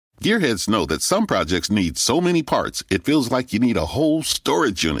Gearheads know that some projects need so many parts, it feels like you need a whole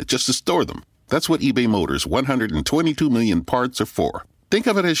storage unit just to store them. That's what eBay Motors' 122 million parts are for. Think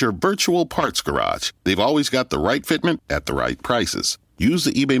of it as your virtual parts garage. They've always got the right fitment at the right prices. Use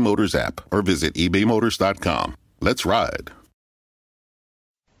the eBay Motors app or visit ebaymotors.com. Let's ride.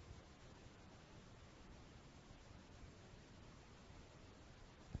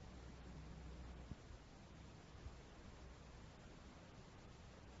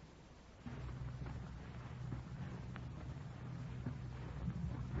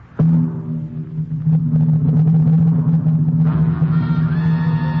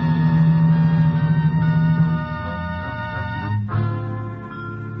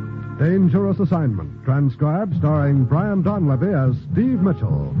 Dangerous Assignment, transcribed starring Brian Donlevy as Steve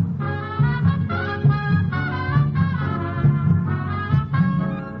Mitchell.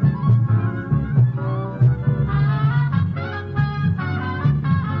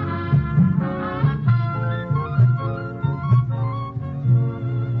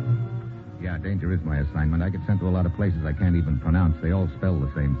 Yeah, danger is my assignment. I get sent to a lot of places I can't even pronounce. They all spell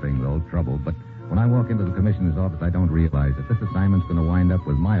the same thing, though, trouble. But when I walk into the commissioner's office, I don't realize that this assignment's going to wind up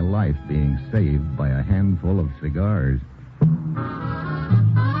with my life being saved by a handful of cigars.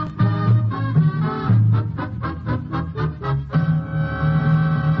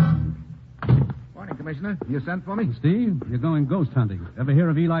 Morning, Commissioner. You sent for me? Steve, you're going ghost hunting. Ever hear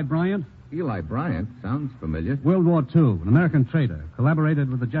of Eli Bryant? Eli Bryant? Sounds familiar. World War II, an American trader.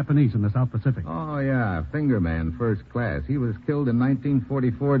 Collaborated with the Japanese in the South Pacific. Oh, yeah. Fingerman, first class. He was killed in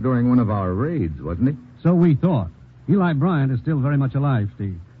 1944 during one of our raids, wasn't he? So we thought. Eli Bryant is still very much alive,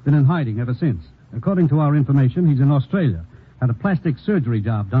 Steve. Been in hiding ever since. According to our information, he's in Australia. Had a plastic surgery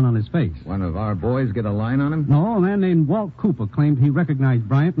job done on his face. One of our boys get a line on him? No, a man named Walt Cooper claimed he recognized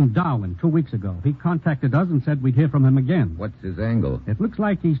Bryant in Darwin 2 weeks ago. He contacted us and said we'd hear from him again. What's his angle? It looks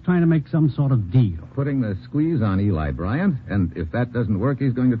like he's trying to make some sort of deal. Putting the squeeze on Eli Bryant, and if that doesn't work,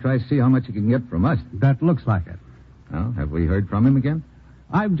 he's going to try to see how much he can get from us. That looks like it. Well, have we heard from him again?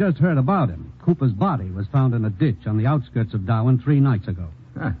 I've just heard about him. Cooper's body was found in a ditch on the outskirts of Darwin 3 nights ago.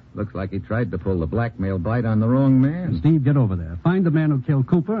 Looks like he tried to pull the blackmail bite on the wrong man. Steve, get over there. Find the man who killed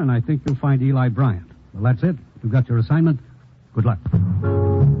Cooper, and I think you'll find Eli Bryant. Well, that's it. You've got your assignment. Good luck.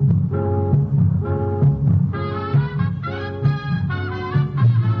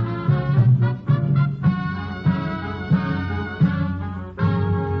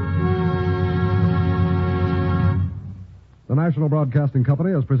 The National Broadcasting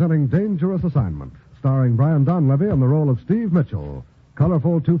Company is presenting Dangerous Assignment, starring Brian Donlevy in the role of Steve Mitchell,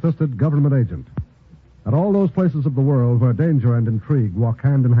 colorful, two-fisted government agent. At all those places of the world where danger and intrigue walk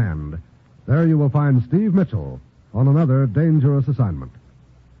hand in hand, there you will find Steve Mitchell on another Dangerous Assignment.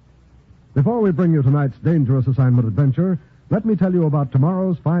 Before we bring you tonight's Dangerous Assignment adventure, let me tell you about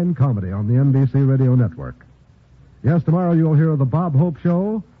tomorrow's fine comedy on the NBC Radio Network. Yes, tomorrow you'll hear The Bob Hope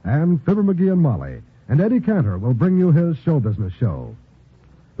Show and Fibber McGee and Molly, and Eddie Cantor will bring you his show business show.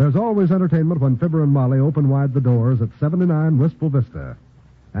 There's always entertainment when Fibber and Molly open wide the doors at 79 Wistful Vista.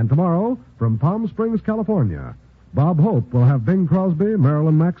 And tomorrow, from Palm Springs, California, Bob Hope will have Bing Crosby,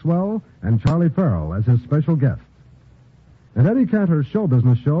 Marilyn Maxwell, and Charlie Farrell as his special guests. And Eddie Cantor's show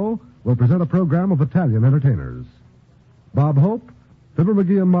business show will present a program of Italian entertainers. Bob Hope, Fibber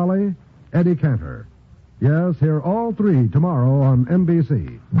McGee and Molly, Eddie Cantor. Yes, hear all three tomorrow on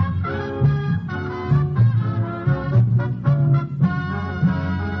NBC.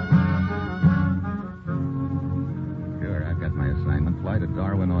 Fly to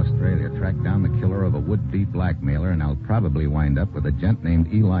Darwin, Australia, track down the killer of a would-be blackmailer, and I'll probably wind up with a gent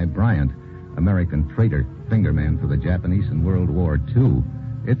named Eli Bryant, American traitor, fingerman for the Japanese in World War II.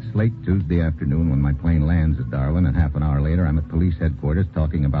 It's late Tuesday afternoon when my plane lands at Darwin, and half an hour later I'm at police headquarters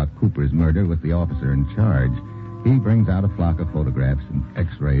talking about Cooper's murder with the officer in charge. He brings out a flock of photographs and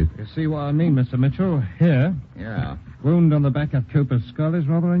x-rays. You see what I mean, Mr. Mitchell? Here. Yeah. Wound on the back of Cooper's skull is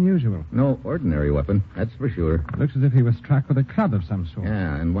rather unusual. No ordinary weapon, that's for sure. Looks as if he was struck with a club of some sort.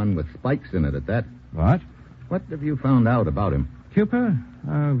 Yeah, and one with spikes in it at that. What? What have you found out about him? Cooper?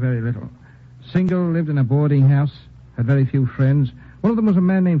 Oh, very little. Single, lived in a boarding house, had very few friends. One of them was a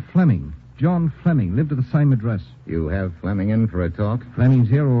man named Fleming. John Fleming, lived at the same address. You have Fleming in for a talk? Fleming's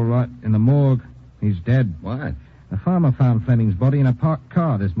here all right, in the morgue. He's dead. What? A farmer found Fleming's body in a parked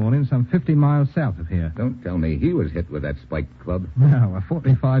car this morning, some 50 miles south of here. Don't tell me he was hit with that spiked club. No, a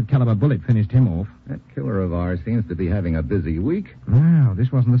 45 caliber bullet finished him off. That killer of ours seems to be having a busy week. No,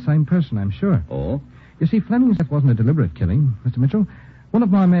 this wasn't the same person, I'm sure. Oh? You see, Fleming's death wasn't a deliberate killing, Mr. Mitchell. One of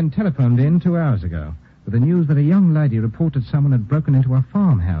my men telephoned in 2 hours ago with the news that a young lady reported someone had broken into a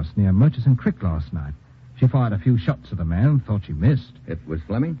farmhouse near Murchison Creek last night. She fired a few shots at the man, thought she missed. It was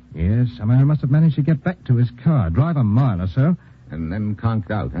Fleming? Yes, somehow he must have managed to get back to his car, drive a mile or so. And then conked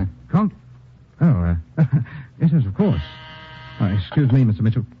out, huh? Conk? Oh, yes, of course. Excuse me, Mr.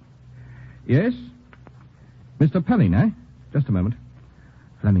 Mitchell. Yes? Mr. Pelling, eh? Just a moment.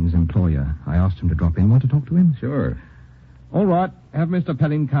 Fleming's employer. I asked him to drop in. Want to talk to him? Sure. All right. Have Mr.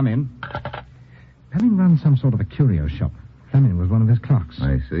 Pelling come in. Pelling runs some sort of a curio shop. Fleming was one of his clerks.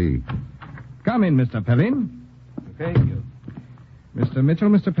 I see. Come in, Mr. Pelling. Thank you. Mr. Mitchell,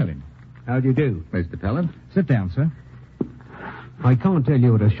 Mr. Pelling. How do you do? Mr. Pellin? Sit down, sir. I can't tell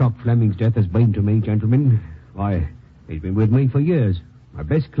you what a shock Fleming's death has been to me, gentlemen. Why, he's been with me for years. My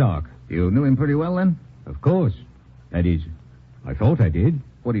best clerk. You knew him pretty well, then? Of course. That is, I thought I did.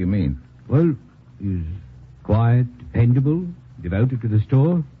 What do you mean? Well, he's quiet, dependable, devoted to the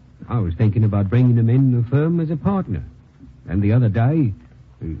store. I was thinking about bringing him in the firm as a partner. And the other day,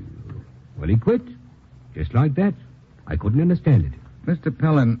 well, he quit. Just like that. I couldn't understand it. Mr.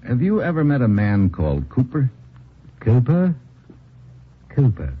 Pellin, have you ever met a man called Cooper? Cooper?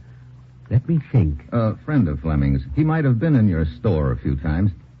 Cooper. Let me think. A friend of Fleming's. He might have been in your store a few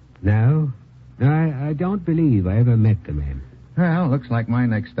times. No, I don't believe I ever met the man. Well, looks like my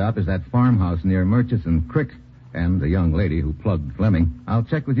next stop is that farmhouse near Murchison Creek. And the young lady who plugged Fleming. I'll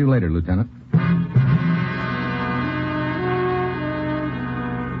check with you later, Lieutenant.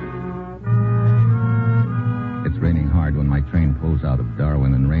 It's raining hard when my train pulls out of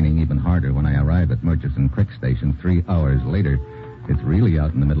Darwin, and raining even harder when I arrive at Murchison Creek Station 3 hours later. It's really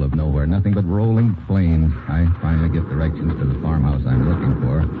out in the middle of nowhere, nothing but rolling plains. I finally get directions to the farmhouse I'm looking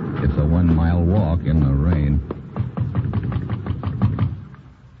for. It's a 1-mile walk in the rain.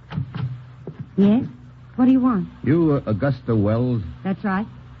 Yes? What do you want? You, Augusta Wells? That's right.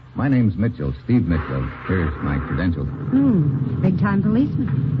 My name's Mitchell, Steve Mitchell. Here's my credentials. Big-time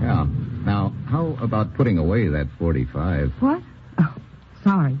policeman. Yeah. Now, how about putting away that 45? What? Oh,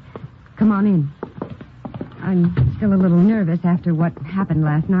 sorry. Come on in. I'm still a little nervous after what happened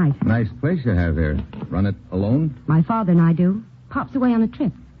last night. Nice place you have here. Run it alone? My father and I do. Pop's away on a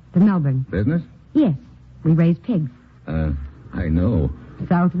trip to Melbourne. Business? Yes. We raise pigs. I know.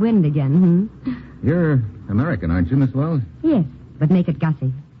 South wind again, You're American, aren't you, Miss Wells? Yes, but make it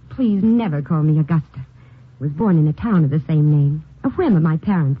Gussie. Please never call me Augusta. Was born in a town of the same name. A whim of my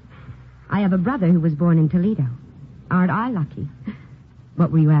parents. I have a brother who was born in Toledo. Aren't I lucky?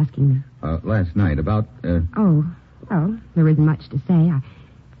 What were you asking me? Last night, about, Oh, well, there isn't much to say. I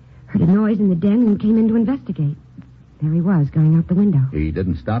heard a noise in the den and came in to investigate. There he was, going out the window. He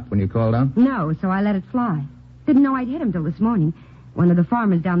didn't stop when you called out? No, so I let it fly. Didn't know I'd hit him till this morning. One of the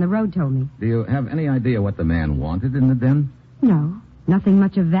farmers down the road told me. Do you have any idea what the man wanted in the den? No, nothing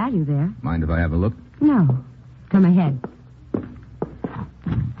much of value there. Mind if I have a look? No. Come ahead.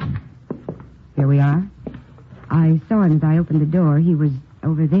 Here we are. I saw him as I opened the door. He was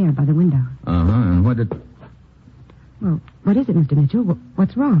over there by the window. Uh-huh, and what did... Well, what is it, Mr. Mitchell?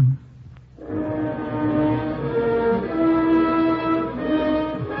 What's wrong?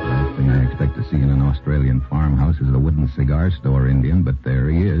 Last thing I expect to see in an Australian farmhouse is a wooden cigar store Indian, but there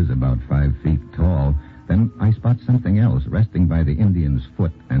he is, about 5 feet tall. Then I spot something else. Resting by the Indian's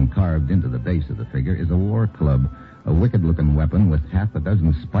foot and carved into the base of the figure is a war club, a wicked-looking weapon with half a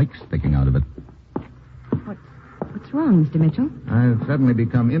dozen spikes sticking out of it. What's wrong, Mr. Mitchell? I've suddenly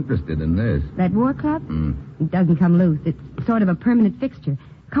become interested in this. That war club? It doesn't come loose. It's sort of a permanent fixture,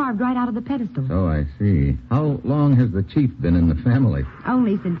 carved right out of the pedestal. So I see. How long has the chief been in the family?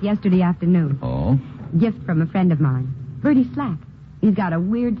 Only since yesterday afternoon. Oh? Gift from a friend of mine, Bertie Slack. He's got a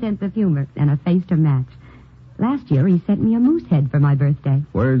weird sense of humor and a face to match. Last year, he sent me a moose head for my birthday.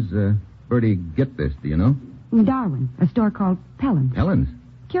 Where's Bertie get this, do you know? In Darwin, a store called Pellin's. Helen's?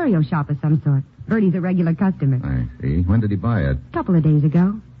 Curio shop of some sort. Bertie's a regular customer. I see. When did he buy it? A couple of days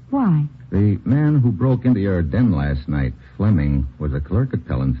ago. Why? The man who broke into your den last night, Fleming, was a clerk at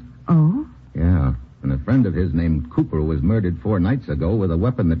Pellin's. Oh? Yeah. And a friend of his named Cooper was murdered 4 nights ago with a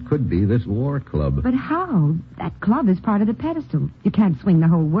weapon that could be this war club. But how? That club is part of the pedestal. You can't swing the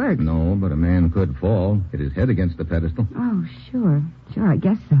whole works. No, but a man could fall, hit his head against the pedestal. Oh, sure. Sure, I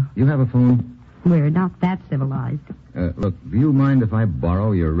guess so. You have a phone? We're not that civilized. Look, do you mind if I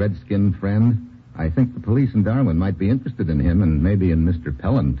borrow your redskin friend? I think the police in Darwin might be interested in him and maybe in Mr.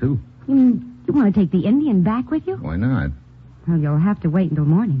 Pellin, too. You mean you want to take the Indian back with you? Why not? Well, you'll have to wait until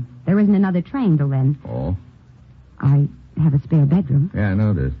morning. There isn't another train till then. Oh? I have a spare bedroom. Yeah, I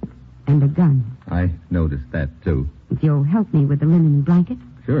noticed. And a gun. I noticed that, too. If you'll help me with the linen and blanket.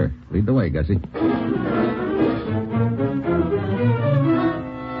 Sure. Lead the way, Gussie.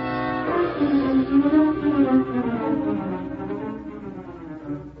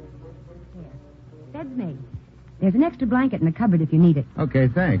 Bed's made. There's an extra blanket in the cupboard if you need it. Okay,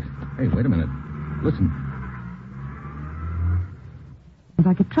 thanks. Hey, wait a minute. Listen. It's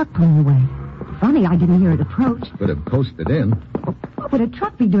like a truck pulling away. Funny, I didn't hear it approach. Could have coasted in. What would a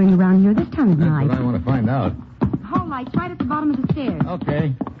truck be doing around here this time of That's night? what I want to find out. Hall light's right at the bottom of the stairs.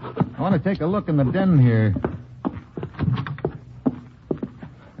 Okay. I want to take a look in the den here.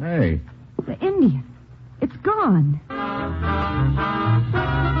 Hey. The Indian. It's gone.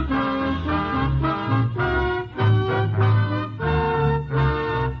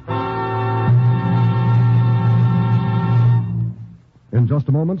 In just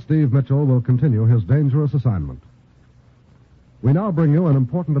a moment, Steve Mitchell will continue his dangerous assignment. We now bring you an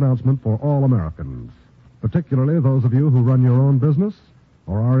important announcement for all Americans, particularly those of you who run your own business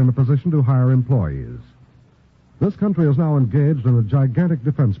or are in a position to hire employees. This country is now engaged in a gigantic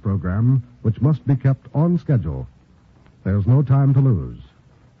defense program which must be kept on schedule. There's no time to lose.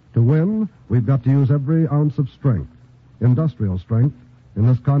 To win, we've got to use every ounce of strength, industrial strength, in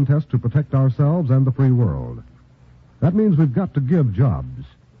this contest to protect ourselves and the free world. That means we've got to give jobs,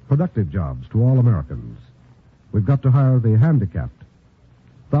 productive jobs, to all Americans. We've got to hire the handicapped.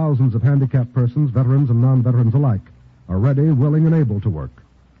 Thousands of handicapped persons, veterans and non-veterans alike, are ready, willing, and able to work.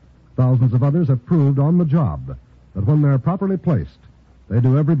 Thousands of others have proved on the job that when they're properly placed, they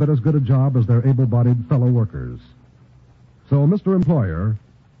do every bit as good a job as their able-bodied fellow workers. So, Mr. Employer,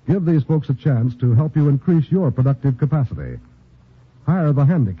 give these folks a chance to help you increase your productive capacity. Hire the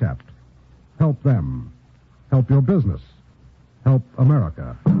handicapped. Help them. Help your business. Help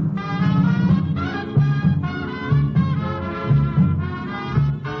America.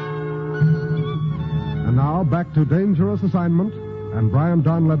 And now, back to Dangerous Assignment and Brian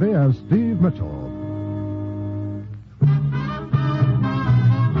Donlevy as Steve Mitchell.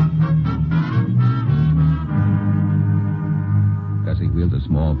 Gussie wheels a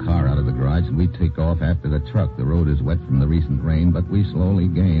small car out of the garage, and we take off after the truck. The road is wet from the recent rain, but we slowly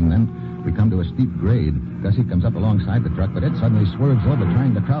gain. Then we come to a steep grade. Gussie comes up alongside the truck, but it suddenly swerves over,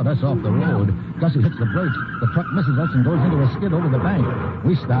 trying to crowd us off the road. Gussie hits the brakes. The truck misses us and goes into a skid over the bank.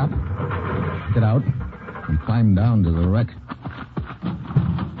 We stop, get out, and climb down to the wreck.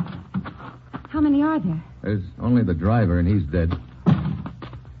 How many are there? There's only the driver, and he's dead.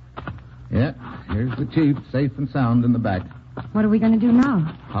 Yeah, here's the chief, safe and sound in the back. What are we going to do now?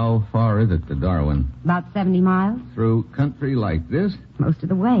 How far is it to Darwin? About 70 miles. Through country like this? Most of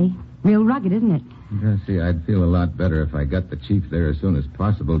the way. Real rugged, isn't it? Gussie, I'd feel a lot better if I got the chief there as soon as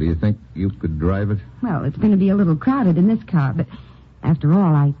possible. Do you think you could drive it? Well, it's going to be a little crowded in this car, but after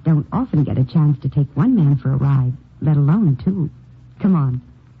all, I don't often get a chance to take one man for a ride, let alone two. Come on.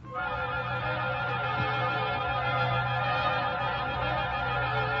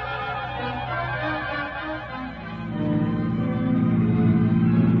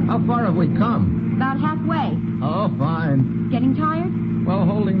 How far have we come? About halfway. Oh, fine. Getting tired? Well,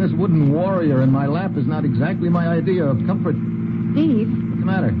 holding this wooden warrior in my lap is not exactly my idea of comfort. Steve, What's the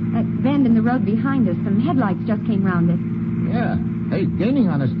matter? that bend in the road behind us, some headlights just came round it. Yeah. Hey, gaining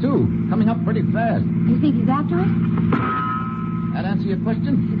on us, too. Coming up pretty fast. You think he's after us? That answer your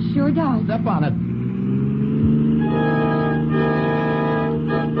question? It sure does. Step on it.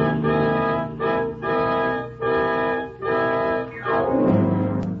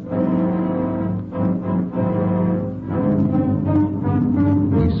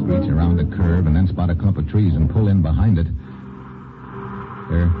 Spot a clump of trees and pull in behind it.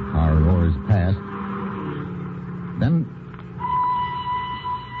 Their car roars past. Then...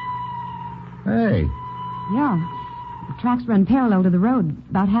 Hey, Yeah. The tracks run parallel to the road,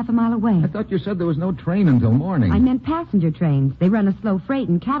 about half a mile away. I thought you said there was no train until morning. I meant passenger trains. They run a slow freight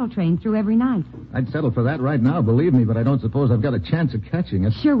and cattle train through every night. I'd settle for that right now, believe me, but I don't suppose I've got a chance of catching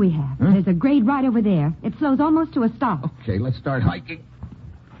it. Sure we have. Huh? There's a grade right over there. It slows almost to a stop. Okay, let's start hiking.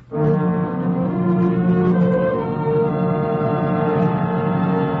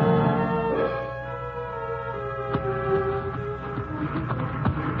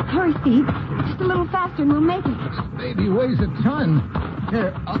 Hurry, Steve. Just a little faster and we'll make it. This baby weighs a ton.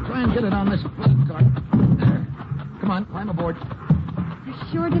 Here, I'll try and get it on this fleet cart. There. Come on, climb aboard. I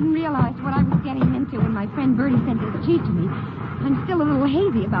sure didn't realize what I was getting into when my friend Bertie sent his chief to me. I'm still a little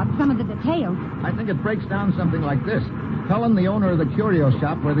hazy about some of the details. I think it breaks down something like this. Cullen, the owner of the curio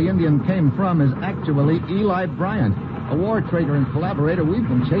shop where the Indian came from, is actually Eli Bryant, a war trader and collaborator we've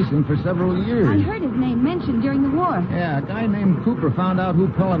been chasing for several years. I heard his name mentioned during the war. Yeah, a guy named Cooper found out who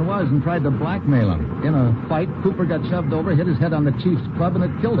Cullen was and tried to blackmail him. In a fight, Cooper got shoved over, hit his head on the chief's club, and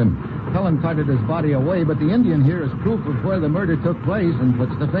it killed him. Pellin carted his body away, but the Indian here is proof of where the murder took place and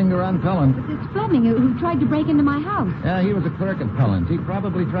puts the finger on Pellin. But this Fleming who tried to break into my house. Yeah, he was a clerk at Pellin's. He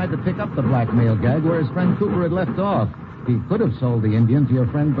probably tried to pick up the blackmail gag where his friend Cooper had left off. He could have sold the Indian to your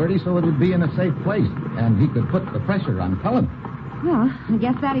friend Bertie so it would be in a safe place, and he could put the pressure on Pellin. Well, I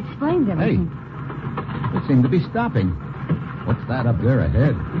guess that explains everything. Hey, it seemed to be stopping. What's that up there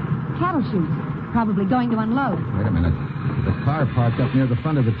ahead? Cattle chutes. Probably going to unload. Wait a minute. The car parked up near the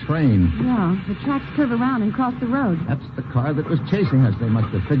front of the train. Yeah, the tracks curve around and cross the road. That's the car that was chasing us. They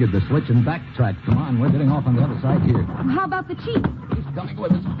must have figured the switch and backtracked. Come on, we're getting off on the other side here. How about the chief? He's coming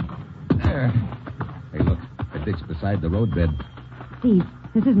with us. There. Hey, look. A ditch beside the roadbed. Steve,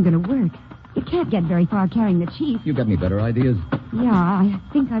 this isn't going to work. You can't get very far carrying the chief. You got any better ideas? Yeah, I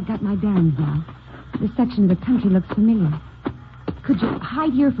think I've got my bearings now. This section of the country looks familiar. Could you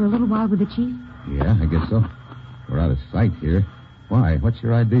hide here for a little while with the chief? Yeah, I guess so. We're out of sight here. Why? What's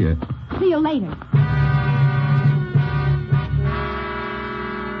your idea? See you later.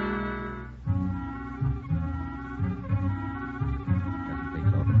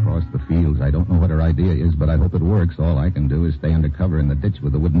 Takes off across the fields. I don't know what her idea is, but I hope it works. All I can do is stay under cover in the ditch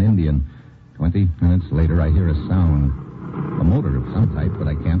with the wooden Indian. 20 minutes later, I hear a sound. A motor of some type, but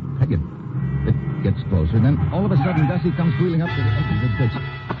I can't peg it. It gets closer, then all of a sudden, Gussie comes wheeling up to the edge of the ditch.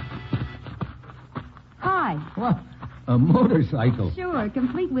 Hi. What? A motorcycle? Sure,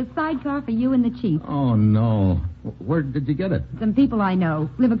 complete with sidecar for you and the chief. Oh, no. Where did you get it? Some people I know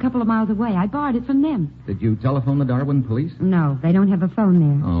live a couple of miles away. I borrowed it from them. Did you telephone the Darwin police? No, they don't have a phone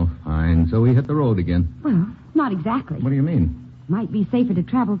there. Oh, fine. So we hit the road again. Well, not exactly. What do you mean? Might be safer to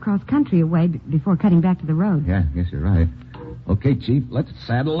travel cross country away before cutting back to the road. Yeah, I guess you're right. Okay, Chief, let's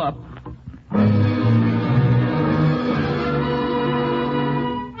saddle up. I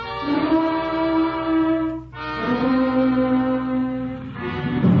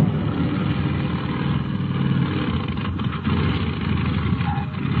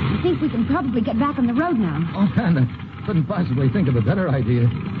think we can probably get back on the road now. Oh, man, I couldn't possibly think of a better idea.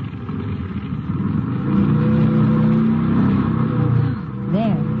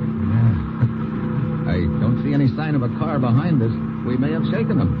 There. I don't see any sign of a car behind us. We may have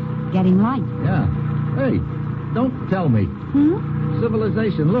shaken them. Getting light. Yeah. Hey, don't tell me.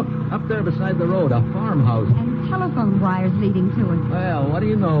 Civilization. Look, up there beside the road, a farmhouse. And telephone wires leading to it. Well, what do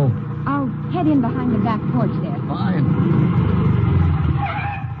you know? I'll head in behind the back porch there. Fine.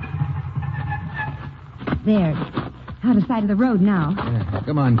 There. Out of sight of the road now. Yeah.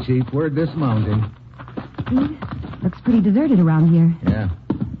 Come on, Chief. We're dismounting. See? Looks pretty deserted around here. Yeah.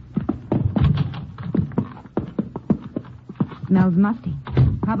 Smells musty.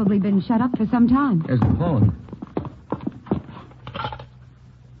 Probably been shut up for some time. There's the phone.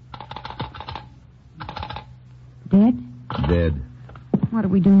 Dead? Dead. What do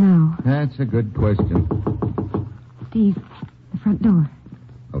we do now? That's a good question. Steve, the front door.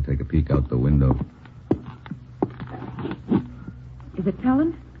 I'll take a peek out the window. Is it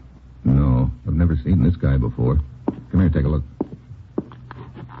Pellin? No, I've never seen this guy before. Come here, take a look.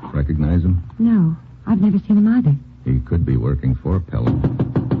 Recognize him? No, I've never seen him either. He could be working for Pellin.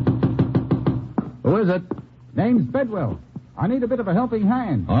 Who is it? Name's Bedwell. I need a bit of a helping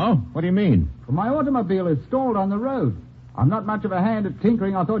hand. Oh? What do you mean? Well, my automobile is stalled on the road. I'm not much of a hand at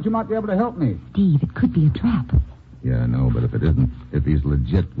tinkering. I thought you might be able to help me. Steve, it could be a trap. Yeah, I know, but if it isn't, if he's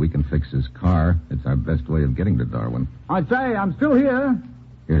legit, we can fix his car. It's our best way of getting to Darwin. I say, I'm still here.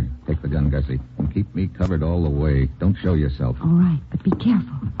 Here, take the gun, Gussie, and keep me covered all the way. Don't show yourself. All right, but be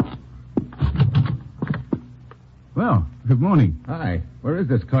careful. Well, good morning. Hi. Where is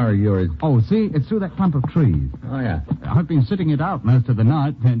this car of yours? Oh, see, it's through that clump of trees. Oh, yeah. I've been sitting it out most of the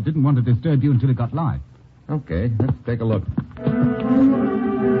night and didn't want to disturb you until it got light. Okay, let's take a look.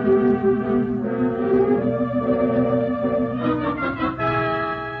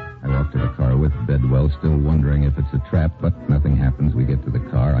 I walk to the car with Bedwell, still wondering if it's a trap, but nothing happens. We get to the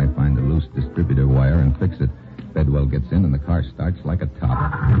car, I find a loose distributor wire and fix it. Bedwell gets in and the car starts like a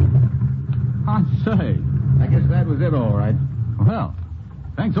top. I say. I guess that was it, all right. Well,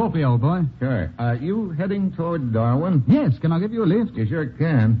 thanks awfully, old boy. Sure. You heading toward Darwin? Yes, can I give you a lift? You sure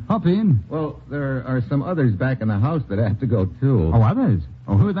can. Hop in. Well, there are some others back in the house that have to go, too. Oh, others?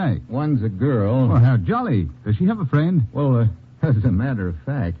 Oh, who are they? One's a girl. Oh, how jolly. Does she have a friend? Well, as a matter of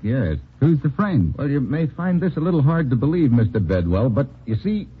fact, yes. Who's the friend? Well, you may find this a little hard to believe, Mr. Bedwell, but you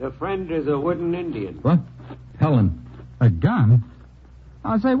see... The friend is a wooden Indian. What? Helen. A gun?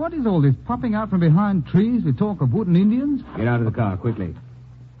 I say, what is all this popping out from behind trees with talk of wooden Indians? Get out of the car, quickly.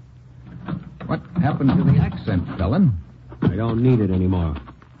 What happened to the accent, Helen? I don't need it anymore.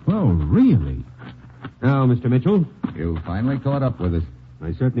 Well, really? Now, Mr. Mitchell. You finally caught up with us.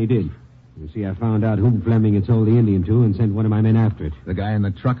 I certainly did. You see, I found out whom Fleming had sold the Indian to and sent one of my men after it. The guy in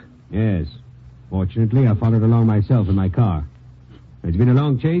the truck? Yes. Fortunately, I followed along myself in my car. It's been a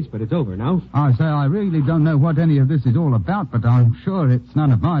long chase, but it's over now. I say, I really don't know what any of this is all about, but I'm sure it's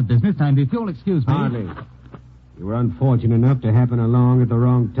none of my business, and if you'll excuse me... Hardly. You were unfortunate enough to happen along at the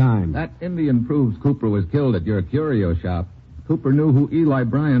wrong time. That Indian proves Cooper was killed at your curio shop. Cooper knew who Eli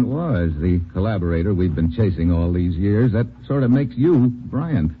Bryant was, the collaborator we've been chasing all these years. That sort of makes you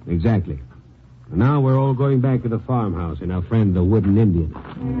Bryant. Exactly. And now we're all going back to the farmhouse and our friend, the Wooden Indian.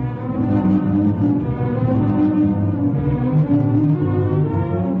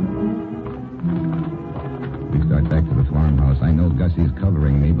 We start back to the farmhouse. I know Gussie's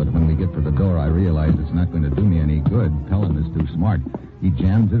covering me, but when we get to the door, I realize it's not going to do me any good. Pellin is too smart. He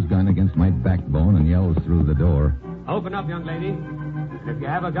jams his gun against my backbone and yells through the door. Open up, young lady. And if you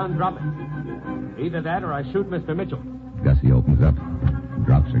have a gun, drop it. Either that or I shoot Mr. Mitchell. Gussie opens up,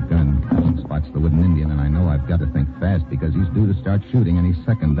 drops her gun. Pellin spots the Wooden Indian, and I know I've got to think fast because he's due to start shooting any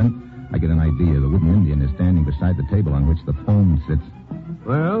second. Then I get an idea. The Wooden Indian is standing beside the table on which the phone sits.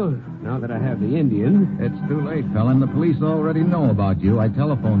 Well, now that I have the Indian... It's too late, Pellin. The police already know about you. I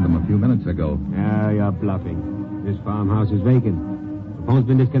telephoned them a few minutes ago. Ah, you're bluffing. This farmhouse is vacant. The phone's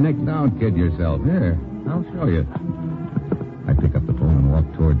been disconnected. Don't kid yourself. Here, I'll show you. I pick up the phone and walk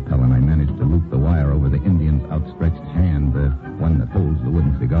toward Pellin. I manage to loop the wire over the Indian's outstretched hand, the one that holds the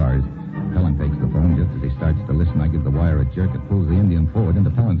wooden cigars. Pellin takes the phone. Just as he starts to listen, I give the wire a jerk. It pulls the Indian forward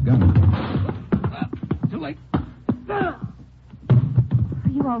into Pellin's gun. Too late. Are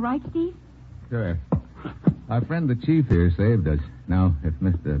you all right, Steve? Sure. Our friend the chief here saved us. Now, if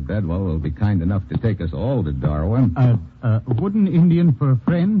Mr. Bedwell will be kind enough to take us all to Darwin. A wooden Indian for a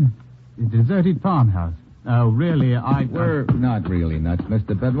friend? A deserted farmhouse. Oh, really, We're not really nuts,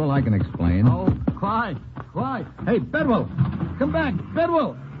 Mr. Bedwell. I can explain. Oh, quiet. Hey, Bedwell! Come back,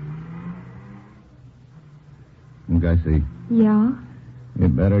 Bedwell! Gussie, Yeah? you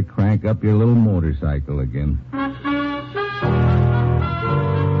better crank up your little motorcycle again.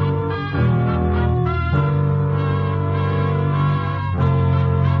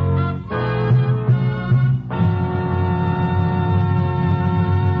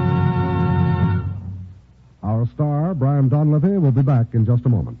 Our star, Brian Donlevy, will be back in just a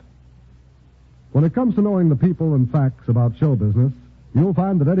moment. When it comes to knowing the people and facts about show business, you'll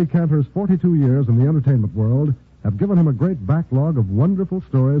find that Eddie Cantor's 42 years in the entertainment world have given him a great backlog of wonderful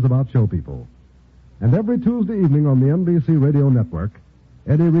stories about show people. And every Tuesday evening on the NBC Radio Network,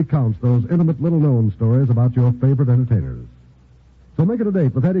 Eddie recounts those intimate little-known stories about your favorite entertainers. So make it a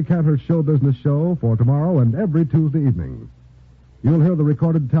date with Eddie Cantor's show business show for tomorrow and every Tuesday evening. You'll hear the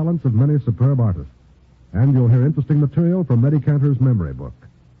recorded talents of many superb artists, and you'll hear interesting material from Eddie Cantor's memory book.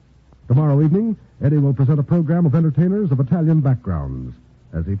 Tomorrow evening, Eddie will present a program of entertainers of Italian backgrounds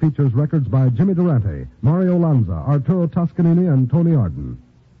as he features records by Jimmy Durante, Mario Lanza, Arturo Toscanini, and Tony Arden.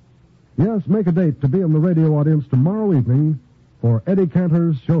 Yes, make a date to be in the radio audience tomorrow evening for Eddie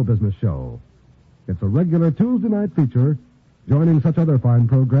Cantor's show business show. It's a regular Tuesday night feature, joining such other fine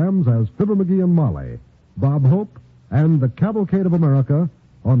programs as Fibber McGee and Molly, Bob Hope, and the Cavalcade of America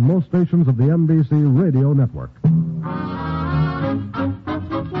on most stations of the NBC Radio Network.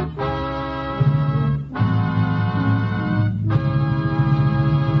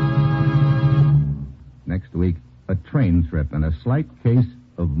 Next week, a train trip and a slight case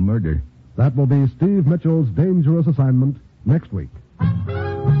of murder. That will be Steve Mitchell's dangerous assignment next week.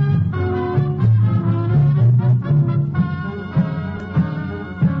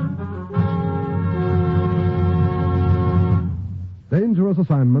 Dangerous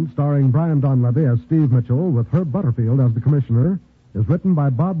Assignment, starring Brian Donlevy as Steve Mitchell with Herb Butterfield as the commissioner, is written by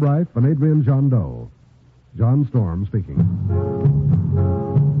Bob Reif and Adrian John Doe. John Storm speaking.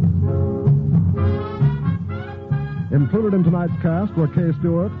 Included in tonight's cast were Kay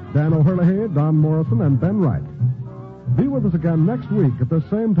Stewart, Dan O'Herlihy, Don Morrison, and Ben Wright. Be with us again next week at the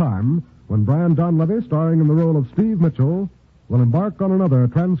same time when Brian Donlevy, starring in the role of Steve Mitchell, will embark on another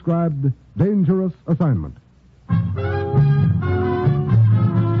transcribed Dangerous Assignment.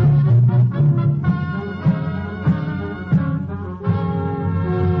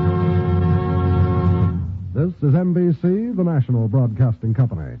 This is NBC, the national broadcasting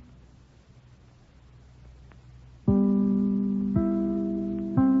company.